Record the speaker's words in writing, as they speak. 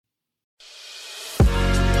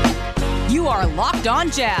You are Locked On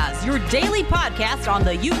Jazz, your daily podcast on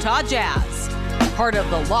the Utah Jazz. Part of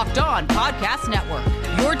the Locked On Podcast Network,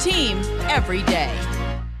 your team every day.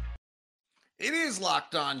 It is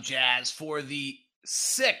Locked On Jazz for the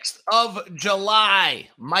 6th of July.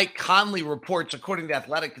 Mike Conley reports, according to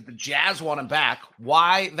Athletic, that the Jazz want him back.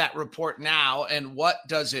 Why that report now, and what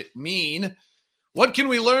does it mean? What can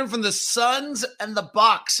we learn from the Suns and the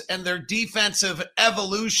Bucks and their defensive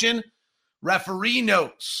evolution? Referee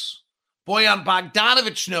notes. Bojan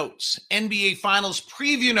Bogdanovic notes, NBA Finals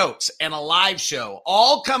preview notes, and a live show,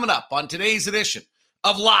 all coming up on today's edition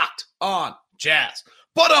of Locked On Jazz.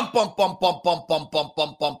 Pow!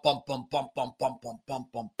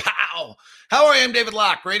 How are you? I'm David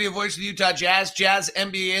Locke, radio voice of the Utah Jazz, Jazz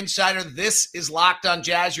NBA insider. This is Locked On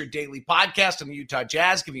Jazz, your daily podcast on the Utah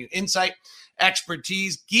Jazz, giving you insight,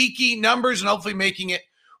 expertise, geeky numbers, and hopefully making it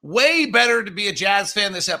way better to be a Jazz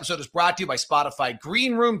fan. This episode is brought to you by Spotify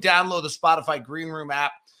Green Room. Download the Spotify Green Room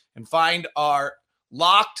app and find our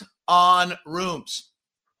Locked On Rooms.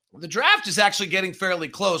 The draft is actually getting fairly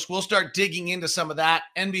close. We'll start digging into some of that.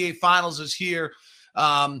 NBA Finals is here.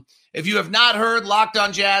 If you have not heard, Locked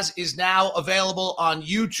On Jazz is now available on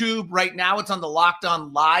YouTube. Right now, it's on the Locked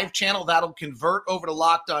On Live channel. That'll convert over to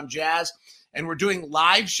Locked On Jazz. And we're doing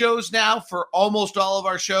live shows now for almost all of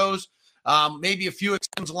our shows. Maybe a few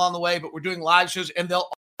exceptions along the way, but we're doing live shows, and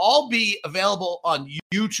they'll all be available on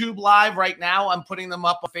YouTube Live right now. I'm putting them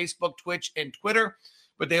up on Facebook, Twitch, and Twitter,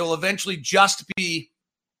 but they will eventually just be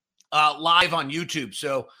live on YouTube.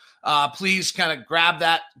 So please kind of grab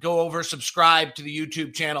that, go over, subscribe to the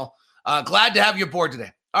YouTube channel. Glad to have you aboard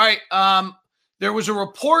today. All right. There was a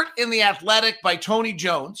report in The Athletic by Tony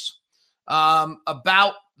Jones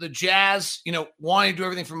about the Jazz, wanting to do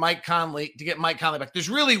everything for Mike Conley to get Mike Conley back. There's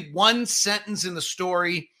really one sentence in the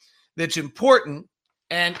story that's important,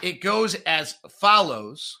 and it goes as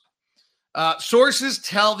follows. Sources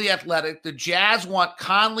tell The Athletic the Jazz want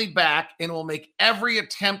Conley back and will make every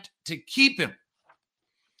attempt to keep him.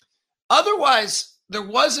 Otherwise, there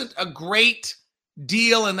wasn't a great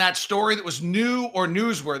deal in that story that was new or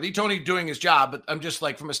newsworthy. Tony doing his job, but I'm just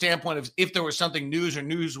like, from a standpoint of if there was something news or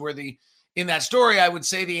newsworthy in that story, I would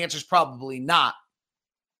say the answer is probably not.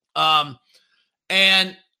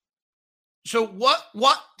 And so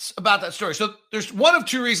what's about that story? So there's one of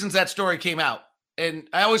two reasons that story came out. And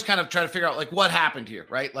I always kind of try to figure out, like, what happened here,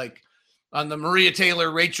 right? Like on the Maria Taylor,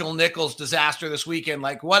 Rachel Nichols disaster this weekend,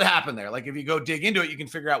 like what happened there? Like if you go dig into it, you can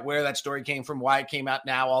figure out where that story came from, why it came out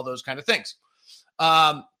now, all those kind of things.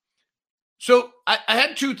 So I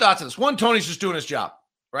had two thoughts on this. One, Tony's just doing his job.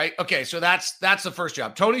 Right. Okay. So that's the first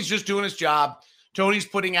job. Tony's just doing his job. Tony's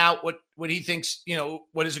putting out what he thinks,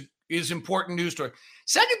 what is important news story.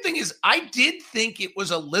 Second thing is, I did think it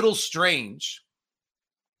was a little strange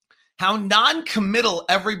how non-committal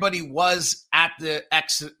everybody was at the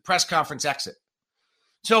press conference exit.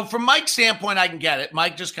 So from Mike's standpoint, I can get it.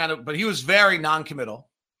 Mike just but he was very non-committal.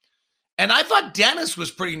 And I thought Dennis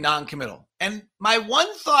was pretty non-committal. And my one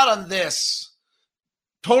thought on this,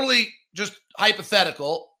 totally just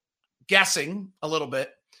hypothetical, guessing a little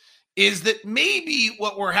bit, is that maybe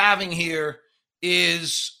what we're having here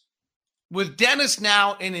is with Dennis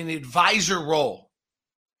now in an advisor role,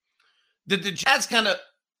 that the Jazz kind of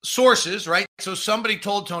sources, right? So somebody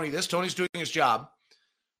told Tony this, Tony's doing his job.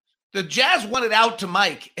 The Jazz wanted out to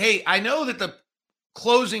Mike, hey, I know that the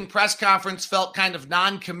closing press conference felt kind of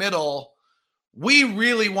non-committal. We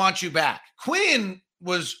really want you back. Quinn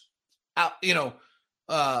was,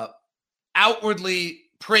 outwardly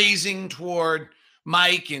praising toward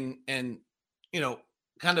Mike and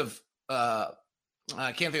kind of I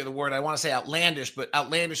can't think of the word. I want to say outlandish, but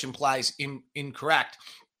outlandish implies incorrect,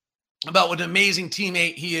 about what an amazing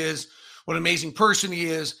teammate he is, what an amazing person he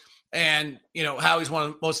is, and how he's one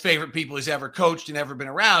of the most favorite people he's ever coached and ever been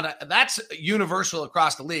around. That's universal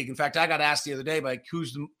across the league. In fact, I got asked the other day by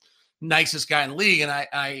who's the nicest guy in the league, and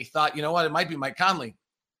I thought, it might be Mike Conley.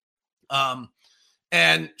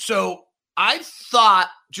 And so I thought,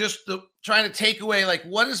 just trying to take away, like,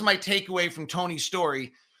 what is my takeaway from Tony's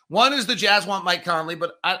story? One is the Jazz want Mike Conley,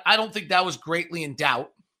 but I don't think that was greatly in doubt.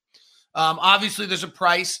 Obviously, there's a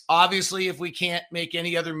price. Obviously, if we can't make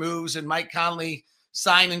any other moves and Mike Conley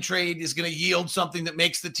sign and trade is going to yield something that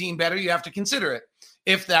makes the team better, you have to consider it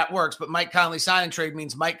if that works. But Mike Conley sign and trade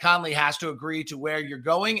means Mike Conley has to agree to where you're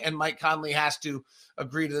going, and Mike Conley has to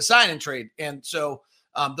agree to the sign and trade. And so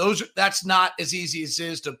that's not as easy as it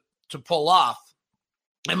is to pull off.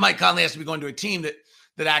 And Mike Conley has to be going to a team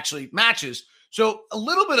that actually matches. So a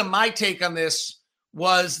little bit of my take on this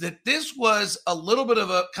was that this was a little bit of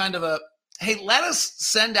a kind of a, hey, let us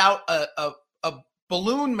send out a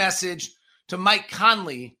balloon message to Mike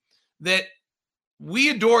Conley that we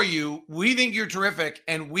adore you, we think you're terrific,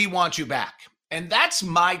 and we want you back. And that's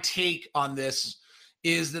my take on this,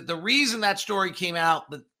 is that the reason that story came out,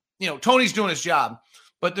 that, Tony's doing his job,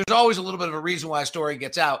 but there's always a little bit of a reason why a story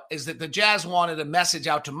gets out, is that the Jazz wanted a message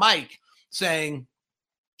out to Mike saying,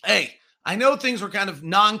 hey, I know things were kind of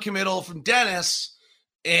non-committal from Dennis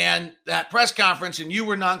and that press conference, and you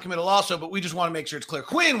were non-committal also, but we just want to make sure it's clear.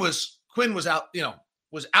 Quinn was out,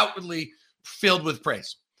 was outwardly filled with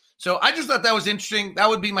praise. So I just thought that was interesting. That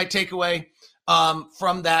would be my takeaway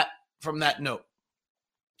from that note.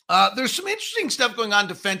 There's some interesting stuff going on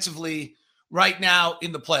defensively right now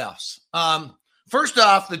in the playoffs. First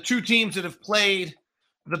off, the two teams that have played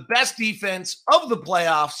the best defense of the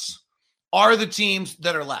playoffs are the teams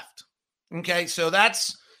that are left. Okay, so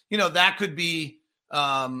that's, that could be,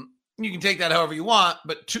 you can take that however you want,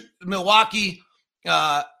 but Milwaukee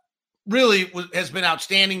really has been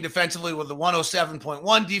outstanding defensively with a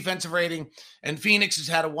 107.1 defensive rating, and Phoenix has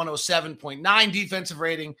had a 107.9 defensive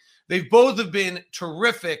rating. They've both have been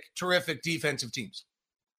terrific defensive teams.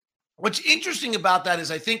 What's interesting about that is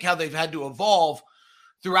I think how they've had to evolve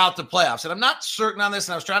throughout the playoffs. And I'm not certain on this,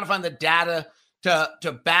 and I was trying to find the data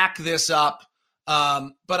to back this up.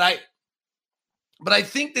 But I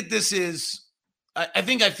think that this is, I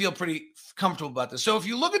think I feel pretty comfortable about this. So if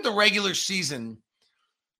you look at the regular season,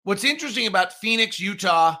 what's interesting about Phoenix,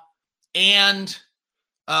 Utah, and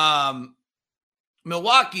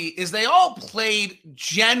Milwaukee is they all played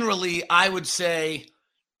generally, I would say,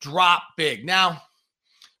 drop big. Now,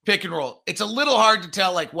 pick and roll. It's a little hard to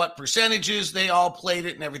tell like what percentages they all played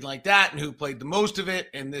it and everything like that, and who played the most of it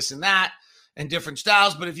and this and that and different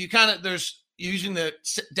styles. But if you there's using the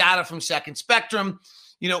data from Second Spectrum,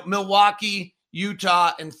 Milwaukee,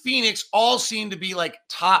 Utah, and Phoenix all seem to be like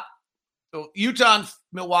top. So Utah and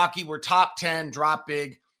Milwaukee were top 10 drop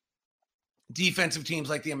big defensive teams,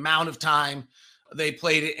 like the amount of time they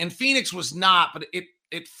played it. And Phoenix was not, but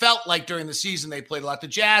it felt like during the season they played a lot. The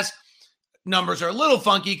Jazz numbers are a little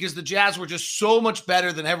funky because the Jazz were just so much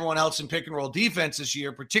better than everyone else in pick and roll defense this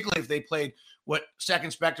year, particularly if they played what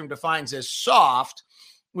Second Spectrum defines as soft,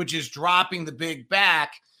 which is dropping the big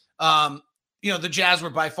back. The Jazz were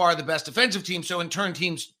by far the best defensive team. So in turn,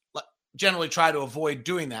 teams generally try to avoid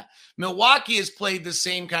doing that. Milwaukee has played the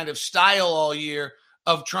same kind of style all year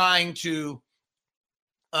of trying to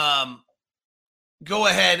go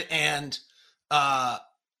ahead and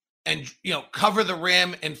cover the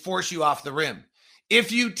rim and force you off the rim.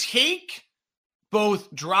 If you take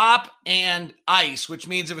both drop and ice, which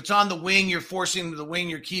means if it's on the wing, you're forcing him to the wing,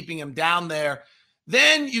 you're keeping him down there,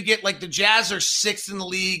 then you get like the Jazz are sixth in the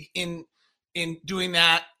league in doing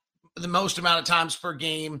that the most amount of times per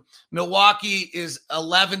game. Milwaukee is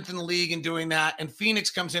 11th in the league in doing that, and Phoenix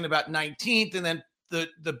comes in about 19th, and then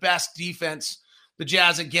the best defense, the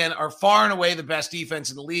Jazz, again, are far and away the best defense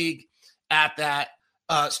in the league at that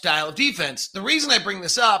style of defense. The reason I bring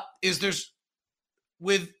this up is there's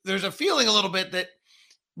a feeling a little bit that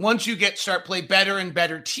once you start play better and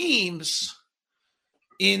better teams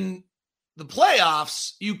in the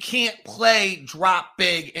playoffs, you can't play drop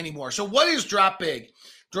big anymore. So what is drop big?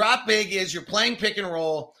 Drop big is you're playing pick and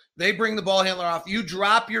roll. They bring the ball handler off. You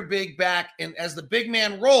drop your big back, and as the big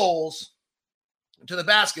man rolls to the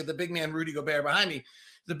basket, the big man, Rudy Gobert behind me,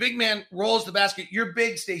 the big man rolls the basket. Your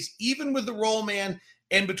big stays even with the roll man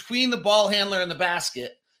and between the ball handler and the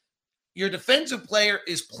basket. Your defensive player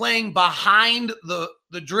is playing behind the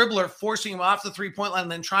dribbler, forcing him off the three-point line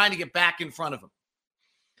and then trying to get back in front of him.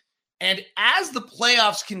 And as the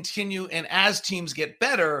playoffs continue and as teams get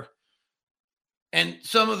better, and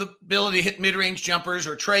some of the ability to hit mid-range jumpers,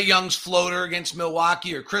 or Trae Young's floater against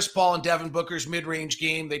Milwaukee, or Chris Paul and Devin Booker's mid-range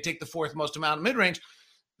game, they take the fourth most amount of mid-range.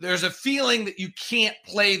 There's a feeling that you can't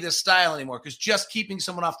play this style anymore because just keeping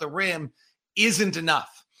someone off the rim isn't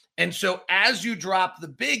enough. And so as you drop the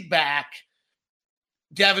big back,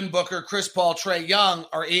 Devin Booker, Chris Paul, Trae Young,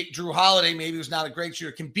 or Drew Holiday, maybe who's not a great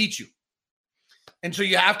shooter, can beat you. And so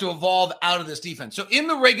you have to evolve out of this defense. So in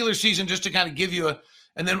the regular season, just to kind of give you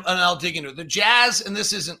and I'll dig into it. The Jazz, and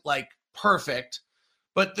this isn't like perfect,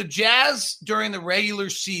 but the Jazz during the regular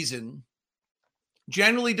season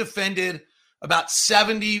generally defended about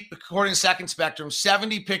 70, according to Second Spectrum,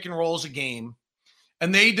 70 pick and rolls a game.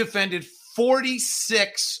 And they defended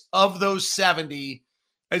 46 of those 70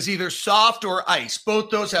 as either soft or ice. Both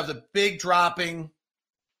those have the big dropping.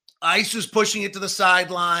 Ice is pushing it to the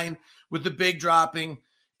sideline with the big dropping,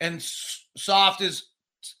 and soft is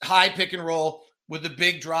high pick and roll with the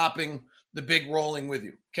big dropping, the big rolling with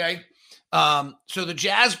you, okay? So the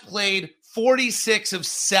Jazz played 46 of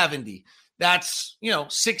 70. That's,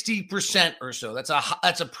 60% or so.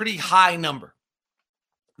 That's a pretty high number.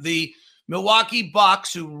 The Milwaukee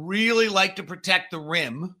Bucks, who really like to protect the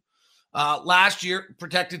rim, last year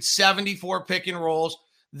protected 74 pick and rolls.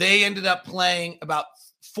 They ended up playing about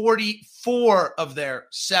 44 of their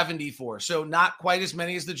 74. So not quite as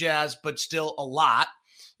many as the Jazz, but still a lot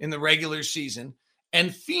in the regular season.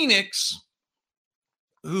 And Phoenix,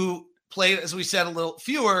 who played, as we said, a little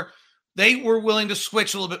fewer, they were willing to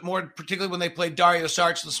switch a little bit more, particularly when they played Dario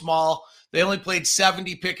Saric the small. They only played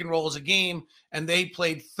 70 pick and rolls a game, and they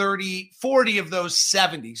played 40 of those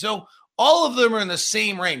 70. So all of them are in the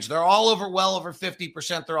same range. They're all well over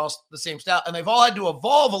 50%. They're all the same style, and they've all had to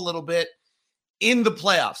evolve a little bit in the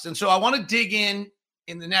playoffs. And so I want to dig in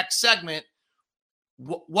the next segment,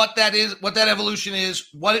 what that is, what that evolution is,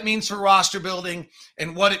 what it means for roster building,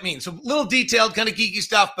 and what it means. So a little detailed, kind of geeky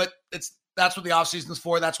stuff, but that's what the offseason is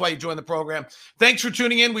for. That's why you join the program. Thanks for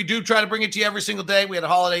tuning in. We do try to bring it to you every single day. We had a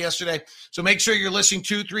holiday yesterday, so make sure you're listening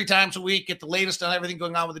 2-3 times a week. Get the latest on everything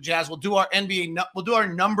going on with the Jazz. We'll do our we'll do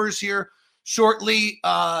our numbers here shortly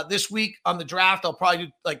this week on the draft. I'll probably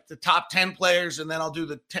do like the top 10 players, and then I'll do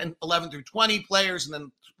the 11 through 20 players, and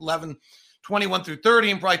then 21 through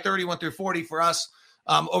 30, and probably 31 through 40 for us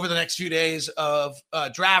over the next few days of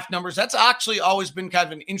draft numbers. That's actually always been kind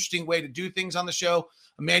of an interesting way to do things on the show.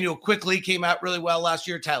 Emmanuel Quickly came out really well last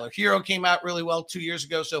year. Tyler Hero came out really well 2 years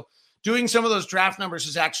ago. So doing some of those draft numbers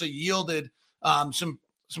has actually yielded some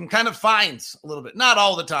kind of finds a little bit. Not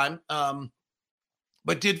all the time,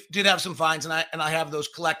 but did have some finds, and I have those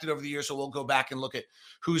collected over the years. So we'll go back and look at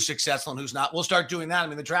who's successful and who's not. We'll start doing that. I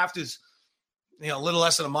mean, the draft is a little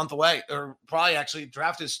less than a month away, or probably actually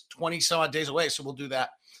draft is 20 some odd days away. So we'll do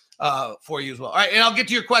that for you as well. All right. And I'll get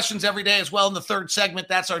to your questions every day as well in the third segment.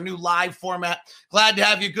 That's our new live format. Glad to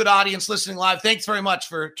have you, good audience listening live. Thanks very much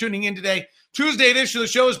for tuning in today. Tuesday edition of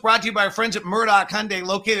the show is brought to you by our friends at Murdoch Hyundai,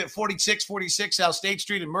 located at 4646 South State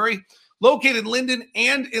Street in Murray, located in Linden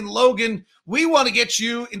and in Logan. We want to get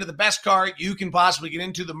you into the best car you can possibly get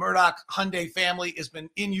into. The Murdoch Hyundai family has been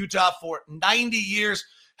in Utah for 90 years,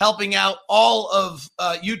 helping out all of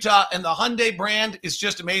Utah, and the Hyundai brand is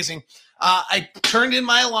just amazing. I turned in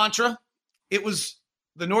my Elantra. It was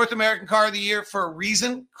the North American Car of the Year for a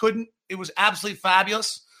reason. It was absolutely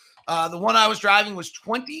fabulous. The one I was driving was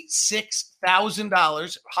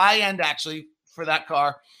 $26,000, high end actually for that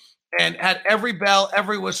car, and had every bell,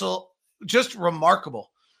 every whistle, just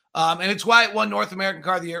remarkable. And it's why it won North American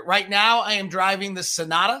Car of the Year. Right now, I am driving the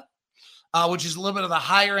Sonata, which is a little bit of the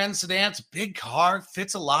higher end sedan. It's a big car,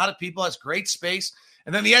 fits a lot of people, has great space.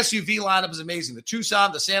 And then the SUV lineup is amazing. The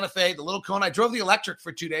Tucson, the Santa Fe, the little Kona. I drove the electric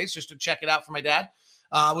for 2 days just to check it out for my dad.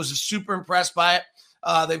 I was super impressed by it.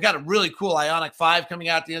 They've got a really cool Ioniq 5 coming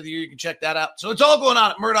out at the end of the year. You can check that out. So it's all going on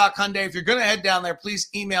at Murdoch Hyundai. If you're going to head down there, please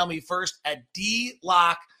email me first at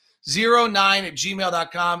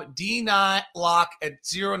dlock09@gmail.com,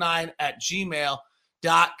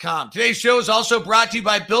 dlock09@gmail.com. Today's show is also brought to you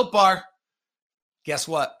by Built Bar. Guess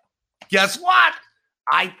what?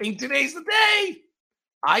 I think today's the day.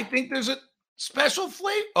 I think there's a special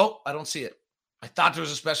flavor. Oh, I don't see it. I thought there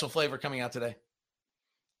was a special flavor coming out today.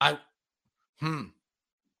 I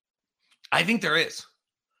think there is.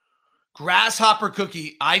 Grasshopper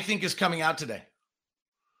cookie, I think, is coming out today.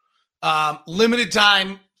 Limited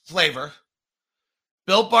time flavor.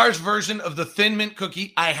 Built Bar's version of the Thin Mint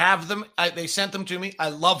cookie. I have them. They sent them to me. I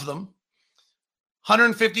love them.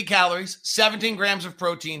 150 calories, 17 grams of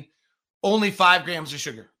protein, only 5 grams of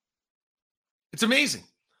sugar. It's amazing.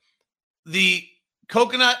 The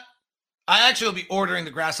coconut, I actually will be ordering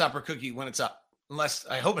the grasshopper cookie when it's up, unless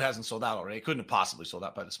I hope it hasn't sold out already. It couldn't have possibly sold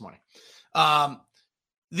out by this morning.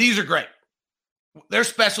 These are great. Their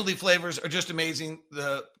specialty flavors are just amazing.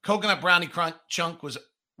 The coconut brownie crunch chunk was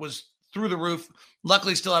through the roof.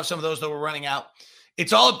 Luckily, still have some of those that were running out.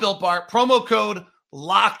 It's all at Built Bar. Promo code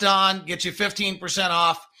Locked On gets you 15%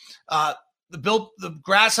 off. The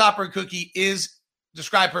grasshopper cookie is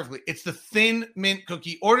described perfectly. It's the Thin Mint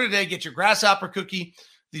cookie. Order today. Get your grasshopper cookie.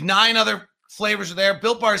 The 9 other flavors are there.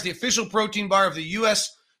 Built Bar is the official protein bar of the U.S.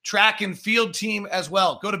 track and field team as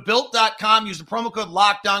well. Go to Built.com. Use the promo code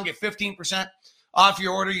Locked On. Get 15% off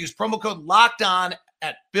your order. Use promo code Locked On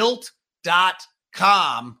at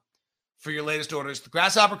Built.com for your latest orders. The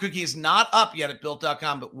grasshopper cookie is not up yet at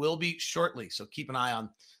Built.com, but will be shortly. So keep an eye on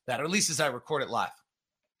that, or at least as I record it live.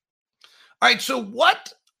 All right, so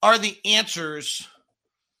what are the answers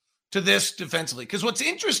to this defensively? Because what's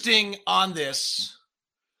interesting on this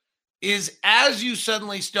is as you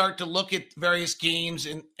suddenly start to look at various games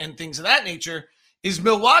and things of that nature, is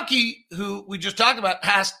Milwaukee, who we just talked about,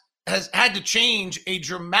 has had to change a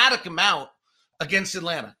dramatic amount against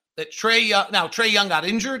Atlanta. That Trae Young got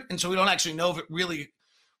injured, and so we don't actually know if it really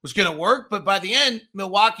was going to work. But by the end,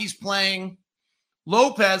 Milwaukee's playing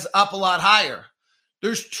Lopez up a lot higher.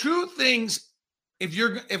 There's two things.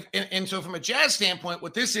 So from a Jazz standpoint,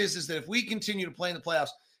 what this is that if we continue to play in the playoffs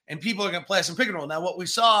and people are going to play us in pick and roll. Now, what we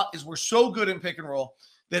saw is we're so good in pick and roll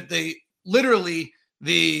that the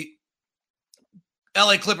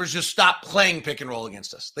LA Clippers just stopped playing pick and roll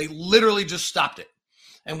against us. They literally just stopped it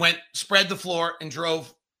and spread the floor and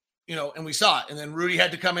drove, and we saw it. And then Rudy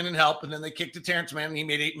had to come in and help. And then they kicked to Terrence Mann and he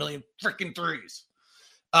made 8 million freaking threes.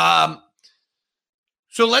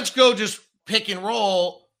 So let's go just pick and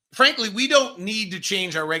roll. Frankly, we don't need to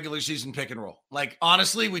change our regular season pick and roll. Like,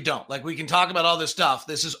 honestly, we don't. Like, we can talk about all this stuff.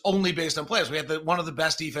 This is only based on players. We have one of the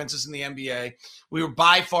best defenses in the NBA. We were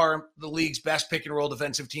by far the league's best pick and roll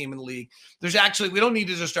defensive team in the league. We don't need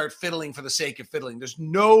to just start fiddling for the sake of fiddling. There's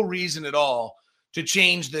no reason at all to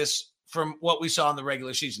change this from what we saw in the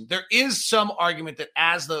regular season. There is some argument that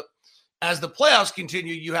as the playoffs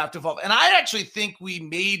continue, you have to evolve. And I actually think we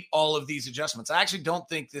made all of these adjustments. I actually don't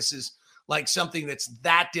think this is like something that's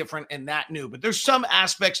that different and that new. But there's some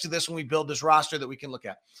aspects to this when we build this roster that we can look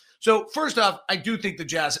at. So first off, I do think the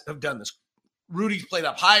Jazz have done this. Rudy's played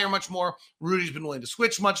up higher much more. Rudy's been willing to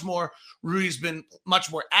switch much more. Rudy's been much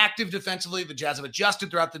more active defensively. The Jazz have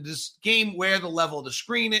adjusted throughout this game where the level of the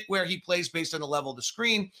screen, where he plays based on the level of the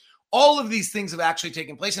screen. All of these things have actually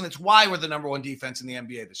taken place, and it's why we're the number one defense in the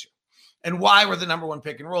NBA this year and why we're the number one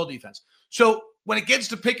pick and roll defense. So when it gets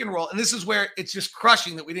to pick and roll, and this is where it's just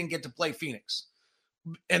crushing that we didn't get to play Phoenix.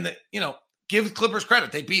 And, give Clippers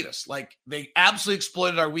credit. They beat us. Like, they absolutely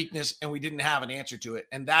exploited our weakness, and we didn't have an answer to it.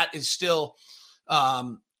 And that is still,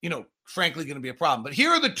 frankly, going to be a problem. But here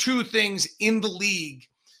are the two things in the league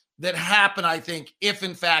that happen, I think, if,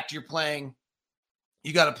 in fact, you're playing,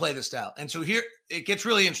 you got to play this style. And so here, it gets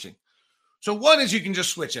really interesting. So one is you can just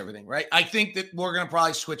switch everything, right? I think that we're going to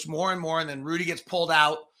probably switch more and more, and then Rudy gets pulled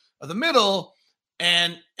out of the middle.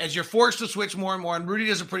 And as you're forced to switch more and more, and Rudy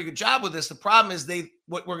does a pretty good job with this, the problem is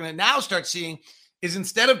what we're going to now start seeing is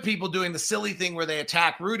instead of people doing the silly thing where they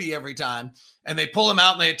attack Rudy every time and they pull him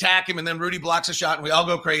out and they attack him and then Rudy blocks a shot and we all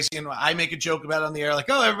go crazy and I make a joke about it on the air like,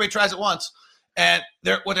 oh, everybody tries it once. And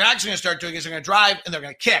what they're actually going to start doing is they're going to drive and they're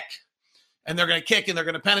going to kick. And they're going to kick and they're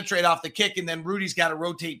going to penetrate off the kick, and then Rudy's got to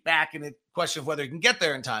rotate back, and it's a question of whether he can get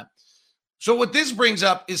there in time. So what this brings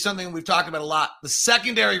up is something we've talked about a lot. The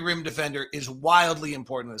secondary rim defender is wildly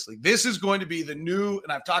important in this league. This is going to be the new,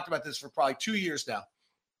 and I've talked about this for probably 2 years now.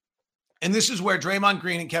 And this is where Draymond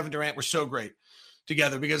Green and Kevin Durant were so great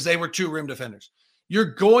together because they were two rim defenders.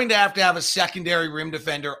 You're going to have a secondary rim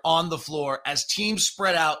defender on the floor as teams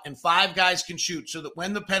spread out and five guys can shoot so that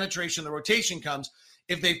when the penetration, the rotation comes,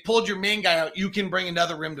 if they've pulled your main guy out, you can bring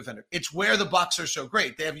another rim defender. It's where the Bucks are so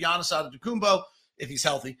great. They have Giannis Antetokounmpo, if he's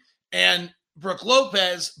healthy, and Brook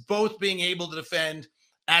Lopez both being able to defend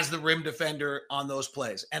as the rim defender on those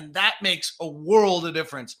plays. And that makes a world of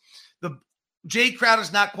difference. Jay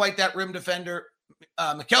Crowder's not quite that rim defender.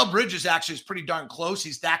 Mikal Bridges actually is pretty darn close.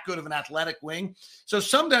 He's that good of an athletic wing. So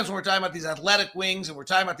sometimes when we're talking about these athletic wings and we're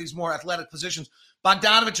talking about these more athletic positions,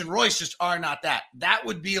 Bogdanovich and Royce just are not that. That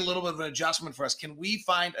would be a little bit of an adjustment for us. Can we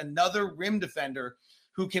find another rim defender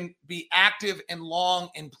who can be active and long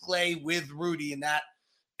and play with Rudy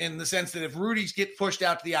in the sense that if Rudy's get pushed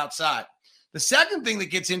out to the outside? The second thing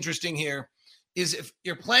that gets interesting here is if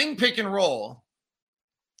you're playing pick and roll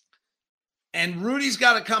and Rudy's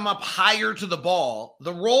got to come up higher to the ball,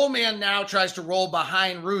 the roll man now tries to roll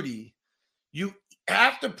behind Rudy. You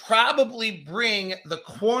have to probably bring the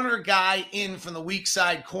corner guy in from the weak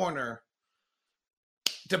side corner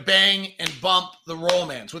to bang and bump the roll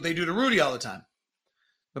man. It's what they do to Rudy all the time.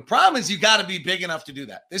 The problem is you got to be big enough to do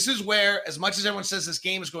that. This is where, as much as everyone says this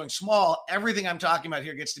game is going small, everything I'm talking about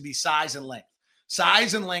here gets to be size and length.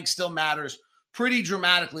 Size and length still matters pretty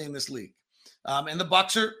dramatically in this league. And the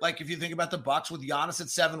Bucks are, like, if you think about the Bucks with Giannis at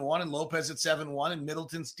 7'1" and Lopez at 7'1" and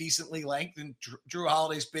Middleton's decently length and Drew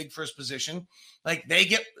Holiday's big for his position, like they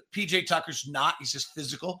get PJ Tucker's not, he's just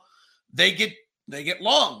physical. They get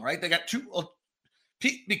long, right? They got two,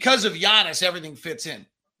 because of Giannis, everything fits in.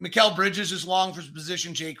 Mikal Bridges is long for his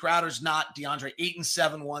position. Jay Crowder's not. DeAndre Ayton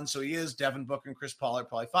 7'1", so he is. Devin Booker and Chris Paul are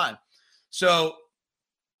probably fine. So,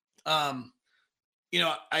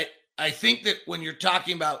 I think that when you're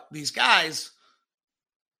talking about these guys,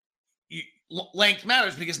 length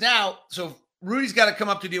matters because now, so Rudy's got to come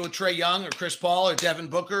up to deal with Trae Young or Chris Paul or Devin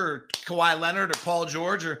Booker or Kawhi Leonard or Paul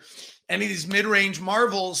George or any of these mid-range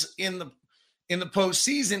marvels in the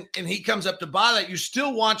postseason, and he comes up to bother that. You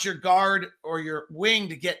still want your guard or your wing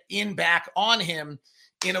to get in back on him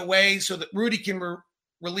in a way so that Rudy can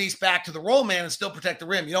release back to the roll man and still protect the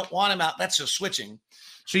rim. You don't want him out. That's just switching.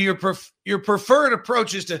 So your preferred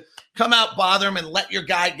approach is to come out, bother him, and let your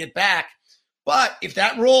guy get back. But if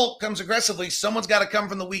that roll comes aggressively, someone's got to come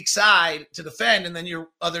from the weak side to defend, and then your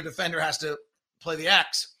other defender has to play the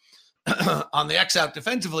X on the X out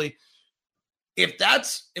defensively. If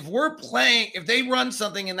they run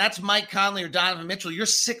something and that's Mike Conley or Donovan Mitchell, you're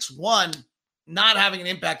 6'1", not having an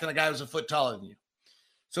impact on a guy who's a foot taller than you.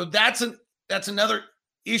 So that's another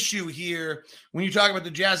issue here. When you talk about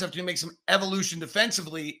the Jazz have to make some evolution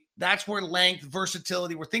defensively, that's where length,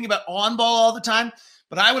 versatility, we're thinking about on ball all the time.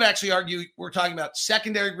 But I would actually argue we're talking about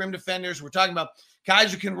secondary rim defenders. We're talking about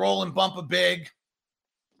guys who can roll and bump a big.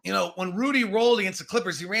 You know, when Rudy rolled against the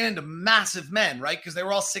Clippers, he ran into massive men, right? Because they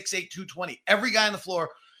were all 6'8", 220. Every guy on the floor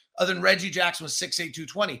other than Reggie Jackson was 6'8",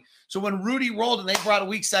 220. So when Rudy rolled and they brought a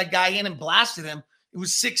weak side guy in and blasted him, it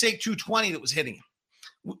was 6'8", 220 that was hitting him.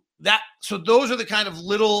 So those are the kind of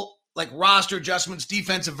little like roster adjustments,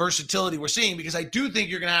 defensive versatility we're seeing, because I do think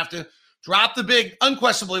you're going to have to drop the big.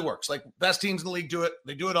 Unquestionably works. Like best teams in the league do it.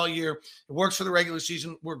 They do it all year. It works for the regular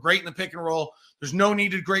season. We're great in the pick and roll. There's no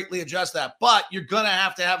need to greatly adjust that, but you're going to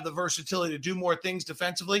have the versatility to do more things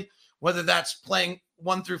defensively, whether that's playing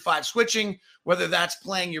 1 through 5 switching, whether that's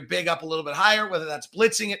playing your big up a little bit higher, whether that's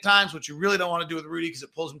blitzing at times, which you really don't want to do with Rudy because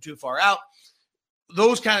it pulls him too far out.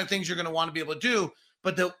 Those kind of things you're going to want to be able to do.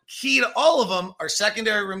 But the key to all of them are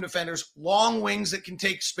secondary rim defenders, long wings that can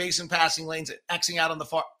take space in passing lanes, Xing out on the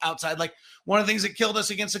far outside. Like one of the things that killed us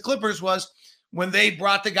against the Clippers was when they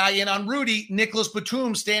brought the guy in on Rudy, Nicholas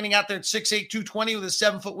Batum standing out there at 6'8", 220 with his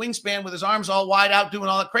 7-foot wingspan with his arms all wide out doing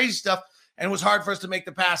all that crazy stuff. And it was hard for us to make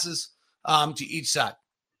the passes to each side.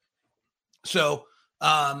 So,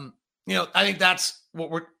 I think that's what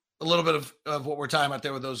we're a little bit of what we're talking about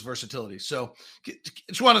there with those versatilities. So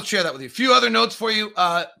just want to share that with you. A few other notes for you.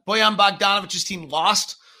 Bojan Bogdanovic's team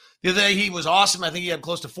lost the other day. He was awesome. I think he had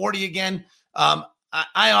close to 40 again. I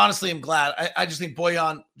honestly am glad. I just think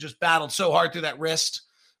Bojan just battled so hard through that wrist.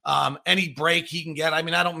 Any break he can get. I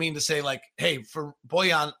mean, I don't mean to say like, hey, for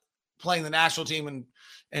Bojan playing the national team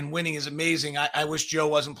and winning is amazing. I wish Joe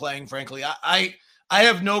wasn't playing, frankly. I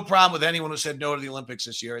have no problem with anyone who said no to the Olympics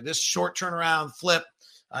this year. This short turnaround flip,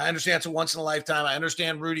 I understand it's a once in a lifetime. I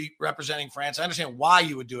understand Rudy representing France. I understand why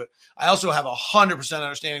you would do it. I also have 100%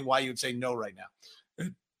 understanding why you would say no right now.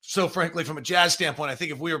 So frankly, from a Jazz standpoint, I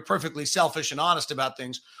think if we were perfectly selfish and honest about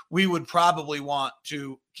things, we would probably want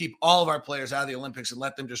to keep all of our players out of the Olympics and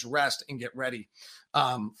let them just rest and get ready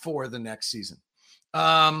for the next season.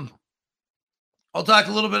 I'll talk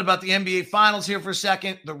a little bit about the NBA Finals here for a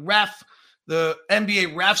second. The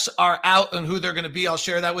NBA refs are out and who they're going to be. I'll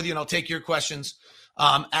share that with you, and I'll take your questions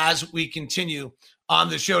as we continue on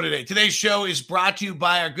the show today. Today's show is brought to you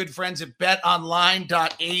by our good friends at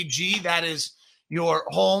betonline.ag. That is your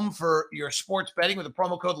home for your sports betting with the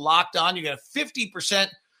promo code Locked On. You get a 50%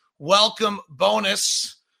 welcome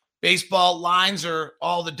bonus. Baseball lines are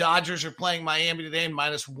all the Dodgers are playing Miami today,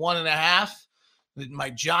 -1.5. My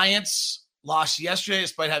Giants lost yesterday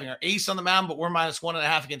despite having our ace on the mound, but we're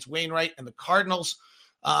 -1.5 against Wainwright and the Cardinals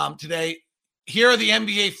today. Here are the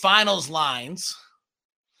NBA Finals lines.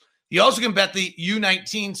 You also can bet the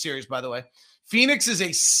U19 series, by the way. Phoenix is a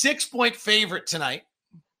 6-point favorite tonight.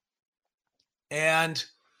 And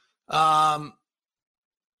so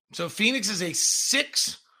Phoenix is a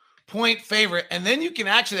 6-point favorite. And then you can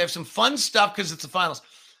actually have some fun stuff because it's the finals.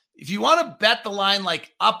 If you want to bet the line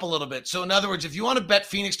like up a little bit. So in other words, if you want to bet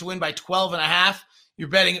Phoenix to win by 12.5, you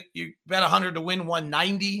bet 100 to win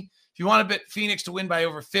 190. If you want to bet Phoenix to win by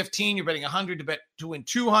over 15, you're betting 100 to win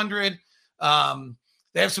 200.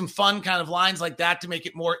 They have some fun kind of lines like that to make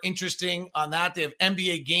it more interesting on that. They have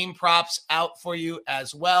NBA game props out for you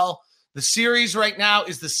as well. The series right now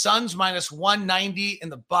is the Suns -190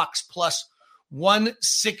 and the Bucks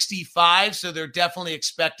 +165. So they're definitely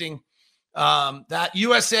expecting that.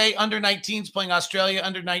 USA under 19 is playing Australia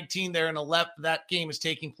under 19. They're in 11. That game is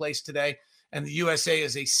taking place today. And the USA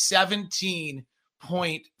is a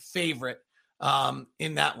 17-point favorite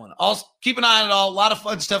in that one. Also, keep an eye on it all. A lot of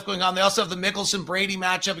fun stuff going on. They also have the Mickelson-Brady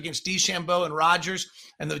matchup against DeChambeau and Rogers.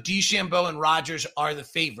 And the DeChambeau and Rogers are the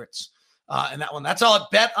favorites in that one. That's all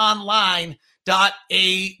at betonline.ag.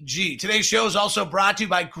 Today's show is also brought to you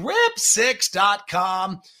by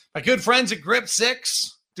grip6.com. My good friends at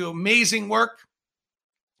Grip6 do amazing work.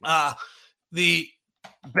 The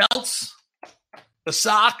belts, the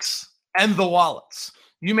socks, and the wallets.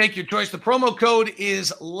 You make your choice. The promo code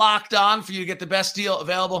is Locked On for you to get the best deal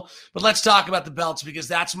available. But let's talk about the belts because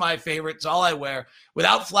that's my favorite. It's all I wear.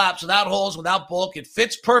 Without flaps, without holes, without bulk. It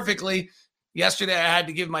fits perfectly. Yesterday, I had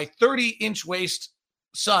to give my 30-inch waist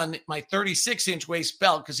son my 36-inch waist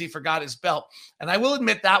belt because he forgot his belt. And I will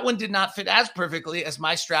admit that one did not fit as perfectly as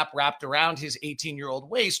my strap wrapped around his 18-year-old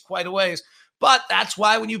waist quite a ways. But that's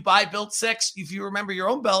why when you buy Built 6, if you remember your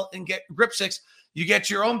own belt and get Grip 6, you get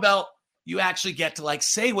your own belt. You actually get to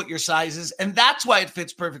say what your size is. And that's why it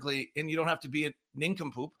fits perfectly. And you don't have to be a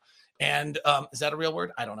nincompoop. And is that a real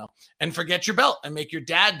word? I don't know. And forget your belt and make your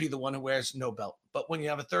dad be the one who wears no belt. But when you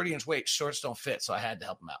have a 30-inch waist, shorts don't fit. So I had to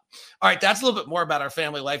help him out. All right. That's a little bit more about our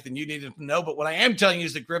family life than you needed to know. But what I am telling you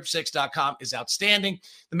is that grip6.com is outstanding.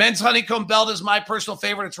 The men's honeycomb belt is my personal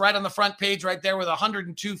favorite. It's right on the front page right there with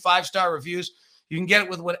 102 5-star reviews. You can get it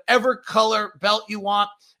with whatever color belt you want.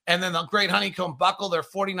 And then the great honeycomb buckle, they're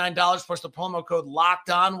 $49 plus the promo code Locked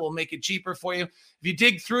On will make it cheaper for you. If you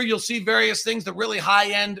dig through, you'll see various things. The really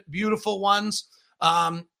high-end, beautiful ones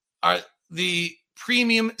are the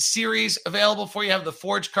premium series available for you. Have the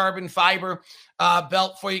forged carbon fiber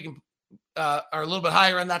belt for you. You can are a little bit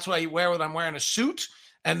higher, and that's what I wear when I'm wearing a suit.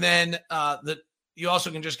 And then you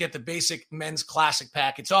also can just get the basic men's classic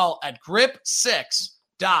pack. It's all at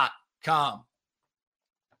grip6.com.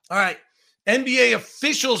 All right. NBA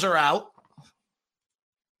officials are out.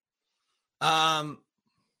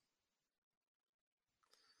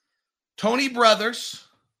 Tony Brothers,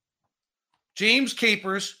 James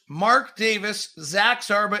Capers, Mark Davis, Zach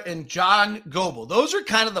Zarba, and John Goble. Those are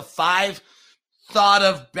kind of the 5 thought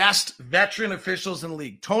of best veteran officials in the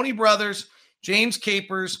league. Tony Brothers, James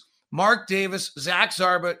Capers, Mark Davis, Zach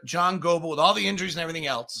Zarba, John Goble, with all the injuries and everything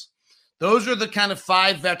else. Those are the kind of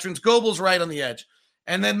 5 veterans. Goble's right on the edge.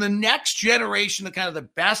 And then the next generation of kind of the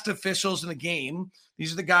best officials in the game,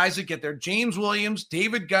 these are the guys that get there. James Williams,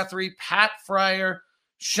 David Guthrie, Pat Fryer,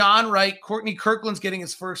 Sean Wright, Courtney Kirkland's getting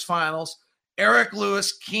his first finals, Eric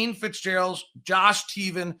Lewis, Kane Fitzgerald, Josh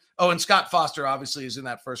Teven. Oh, and Scott Foster obviously is in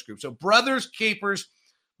that first group. So Brothers, Capers,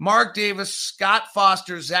 Mark Davis, Scott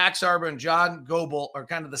Foster, Zach Zarba, and John Goble are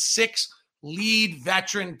kind of the 6 lead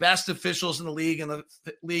veteran best officials in the league in the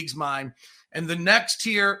league's mind. And the next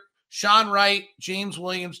tier, Sean Wright, James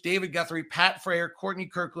Williams, David Guthrie, Pat Fryer, Courtney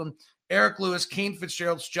Kirkland, Eric Lewis, Kane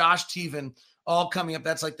Fitzgerald, Josh Teven, all coming up.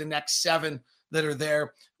 That's like the next 7 that are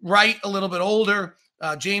there. Wright, a little bit older.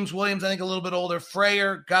 James Williams, I think a little bit older.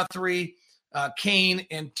 Fryer, Guthrie, Kane,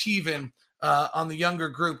 and Teven on the younger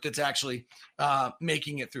group that's actually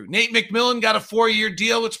making it through. Nate McMillan got a 4-year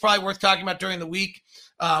deal. It's probably worth talking about during the week.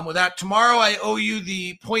 With that, tomorrow I owe you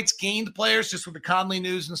the points gained players, just with the Conley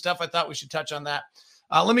news and stuff. I thought we should touch on that.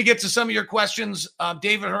 Let me get to some of your questions.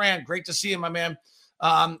 David Horan, great to see you, my man.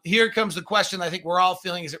 Here comes the question I think we're all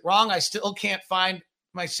feeling. Is it wrong? I still can't find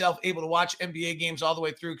myself able to watch NBA games all the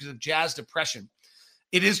way through because of Jazz depression.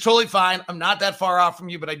 It is totally fine. I'm not that far off from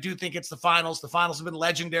you, but I do think it's the finals. The finals have been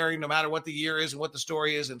legendary no matter what the year is and what the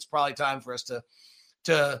story is. And it's probably time for us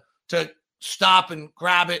to stop and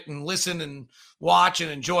grab it and listen and watch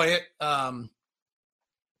and enjoy it.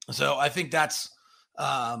 So I think that's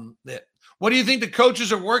it. What do you think the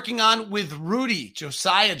coaches are working on with Rudy?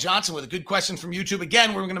 Josiah Johnson with a good question from YouTube.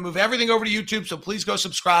 Again, we're going to move everything over to YouTube, so please go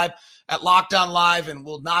subscribe at Locked On Live, and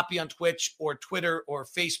we'll not be on Twitch or Twitter or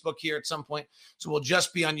Facebook here at some point. So we'll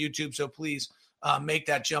just be on YouTube, so please make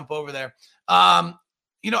that jump over there. I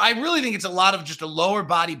really think it's a lot of just a lower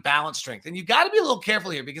body balance strength, and you got to be a little careful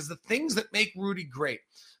here because the things that make Rudy great,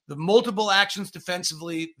 the multiple actions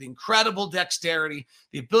defensively, the incredible dexterity,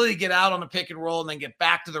 the ability to get out on a pick and roll and then get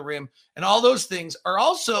back to the rim, and all those things are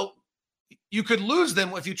also, you could lose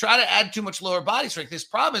them if you try to add too much lower body strength. His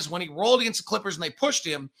problem is when he rolled against the Clippers and they pushed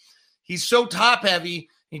him, he's so top heavy,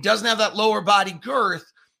 he doesn't have that lower body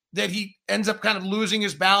girth that he ends up kind of losing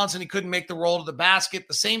his balance and he couldn't make the roll to the basket.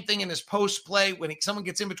 The same thing in his post play. When someone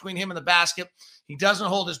gets in between him and the basket, he doesn't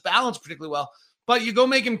hold his balance particularly well. But you go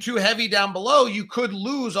make him too heavy down below, you could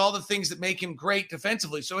lose all the things that make him great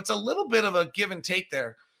defensively. So it's a little bit of a give and take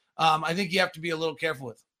there. I think you have to be a little careful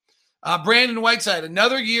with. Brandon Whiteside,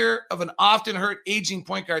 another year of an often hurt aging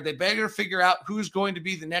point guard. They better figure out who's going to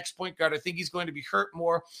be the next point guard. I think he's going to be hurt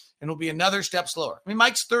more and will be another step slower. I mean,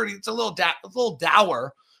 Mike's 30. It's a little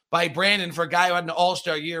dour by Brandon for a guy who had an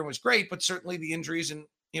all-star year and was great, but certainly the injuries and,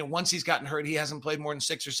 once he's gotten hurt, he hasn't played more than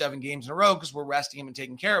 6 or 7 games in a row because we're resting him and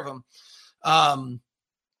taking care of him. I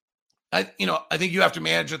think you have to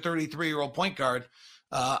manage a 33-year-old point guard.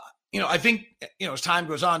 I think, as time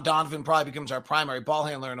goes on, Donovan probably becomes our primary ball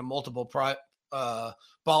handler in a multiple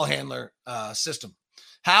ball handler system.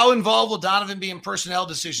 How involved will Donovan be in personnel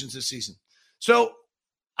decisions this season? So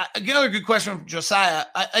another good question from Josiah.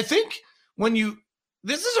 I think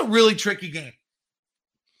this is a really tricky game.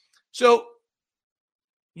 So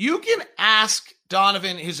you can ask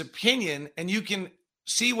Donovan his opinion and you can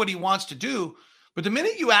see what he wants to do, But the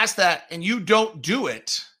minute you ask that and you don't do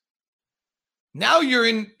it, now you're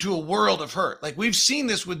into a world of hurt. Like we've seen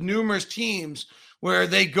this with numerous teams where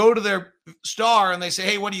they go to their star and they say,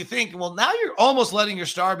 hey, what do you think? Well, now you're almost letting your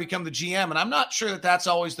star become the GM. And I'm not sure that that's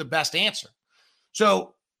always the best answer.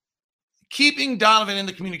 So keeping Donovan in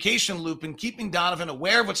the communication loop and keeping Donovan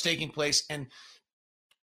aware of what's taking place and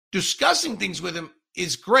discussing things with him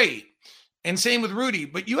is great. And same with Rudy.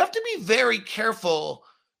 But you have to be very careful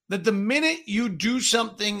that the minute you do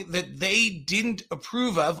something that they didn't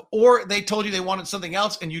approve of, or they told you they wanted something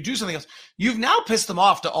else and you do something else, you've now pissed them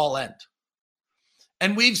off to all end.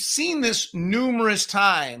 And we've seen this numerous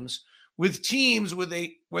times with teams where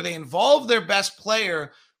they involve their best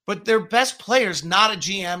player, but their best player is not a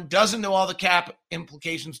GM, doesn't know all the cap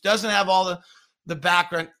implications, doesn't have all the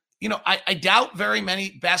background. I doubt very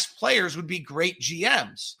many best players would be great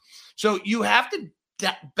GMs. So you have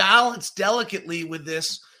to balance delicately with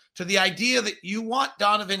this to the idea that you want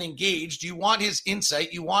Donovan engaged, you want his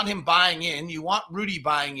insight, you want him buying in, you want Rudy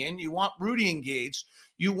buying in, you want Rudy engaged,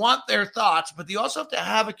 you want their thoughts, but you also have to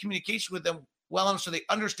have a communication with them well enough so they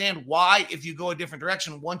understand why if you go a different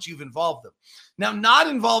direction once you've involved them. Now, not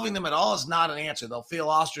involving them at all is not an answer. They'll feel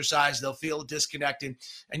ostracized, they'll feel disconnected,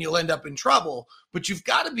 and you'll end up in trouble. But you've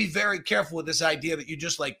got to be very careful with this idea that you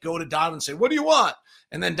just like go to Donovan and say, what do you want?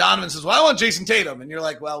 And then Donovan says, well, I want Jason Tatum. And you're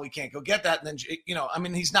like, well, we can't go get that. And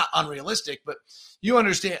then, he's not unrealistic, but you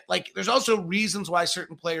understand, like there's also reasons why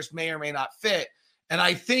certain players may or may not fit. And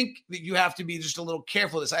I think that you have to be just a little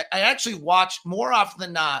careful with this. I actually watch more often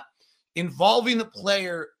than not, involving the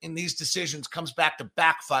player in these decisions comes back to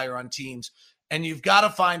backfire on teams. And you've got to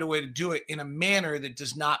find a way to do it in a manner that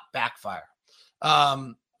does not backfire.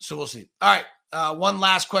 So we'll see. All right. One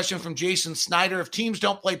last question from Jason Snyder. If teams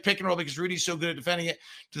don't play pick and roll because Rudy's so good at defending it,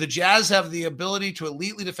 do the Jazz have the ability to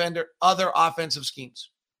elitely defend other offensive schemes?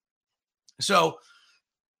 So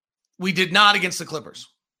we did not against the Clippers,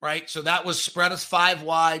 right? So that was spread us 5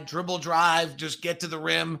 wide, dribble drive, just get to the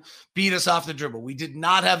rim, beat us off the dribble. We did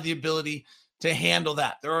not have the ability to handle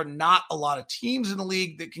that. There are not a lot of teams in the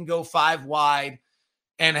league that can go 5 wide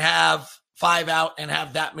and have 5 out and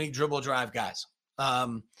have that many dribble drive guys.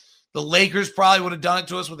 The Lakers probably would have done it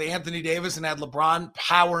to us with Anthony Davis and had LeBron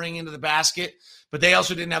powering into the basket, but they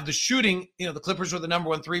also didn't have the shooting. The Clippers were the number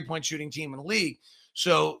 1 3-point shooting team in the league.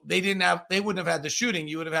 So they wouldn't have had the shooting.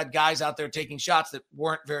 You would have had guys out there taking shots that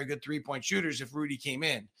weren't very good 3-point shooters if Rudy came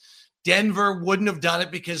in. Denver wouldn't have done it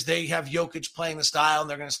because they have Jokic playing the style and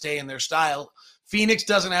they're going to stay in their style. Phoenix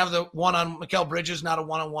doesn't have the one-on Mikal Bridges, not a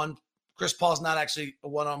one-on-one. Chris Paul's not actually a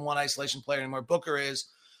one-on-one isolation player anymore. Booker is.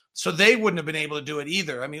 So they wouldn't have been able to do it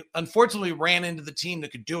either. I mean, unfortunately, we ran into the team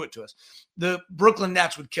that could do it to us. The Brooklyn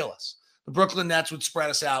Nets would kill us. The Brooklyn Nets would spread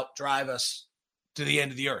us out, drive us to the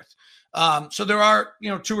end of the earth. So there are,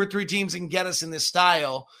 2 or 3 teams that can get us in this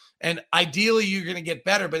style. And ideally you're going to get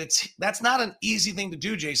better, but that's not an easy thing to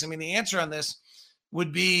do, Jason. I mean, the answer on this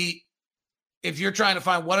would be if you're trying to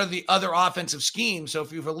find what are the other offensive schemes. So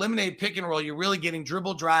if you've eliminated pick and roll, you're really getting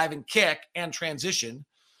dribble, drive, and kick and transition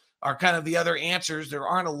are kind of the other answers. There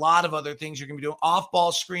aren't a lot of other things you're going to be doing.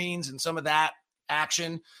 Off-ball screens and some of that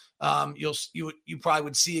action you probably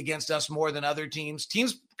would see against us more than other teams.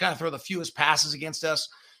 Teams kind of throw the fewest passes against us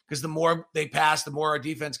because the more they pass, the more our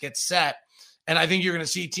defense gets set. And I think you're going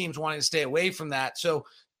to see teams wanting to stay away from that. So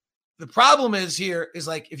the problem is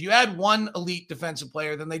like if you add one elite defensive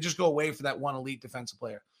player, then they just go away for that one elite defensive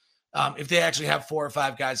player. If they actually have 4 or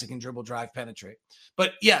 5 guys that can dribble, drive, penetrate.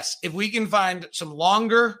 But yes, if we can find some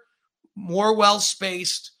longer, more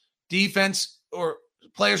well-spaced defense or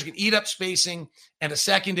players who can eat up spacing and a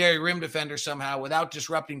secondary rim defender somehow without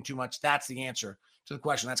disrupting too much, that's the answer to the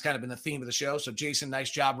question. That's kind of been the theme of the show. So Jason, nice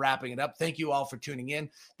job wrapping it up. Thank you all for tuning in.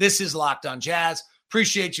 This is Locked On Jazz.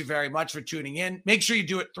 Appreciate you very much for tuning in. Make sure you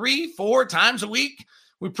do it 3-4 times a week.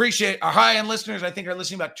 We appreciate our high-end listeners. I think are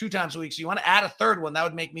listening about 2 times a week. So you want to add a 3rd one. That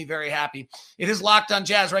would make me very happy. It is Locked On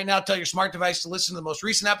Jazz. Right now, tell your smart device to listen to the most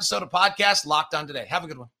recent episode of podcast Locked On Today. Have a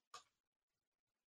good one.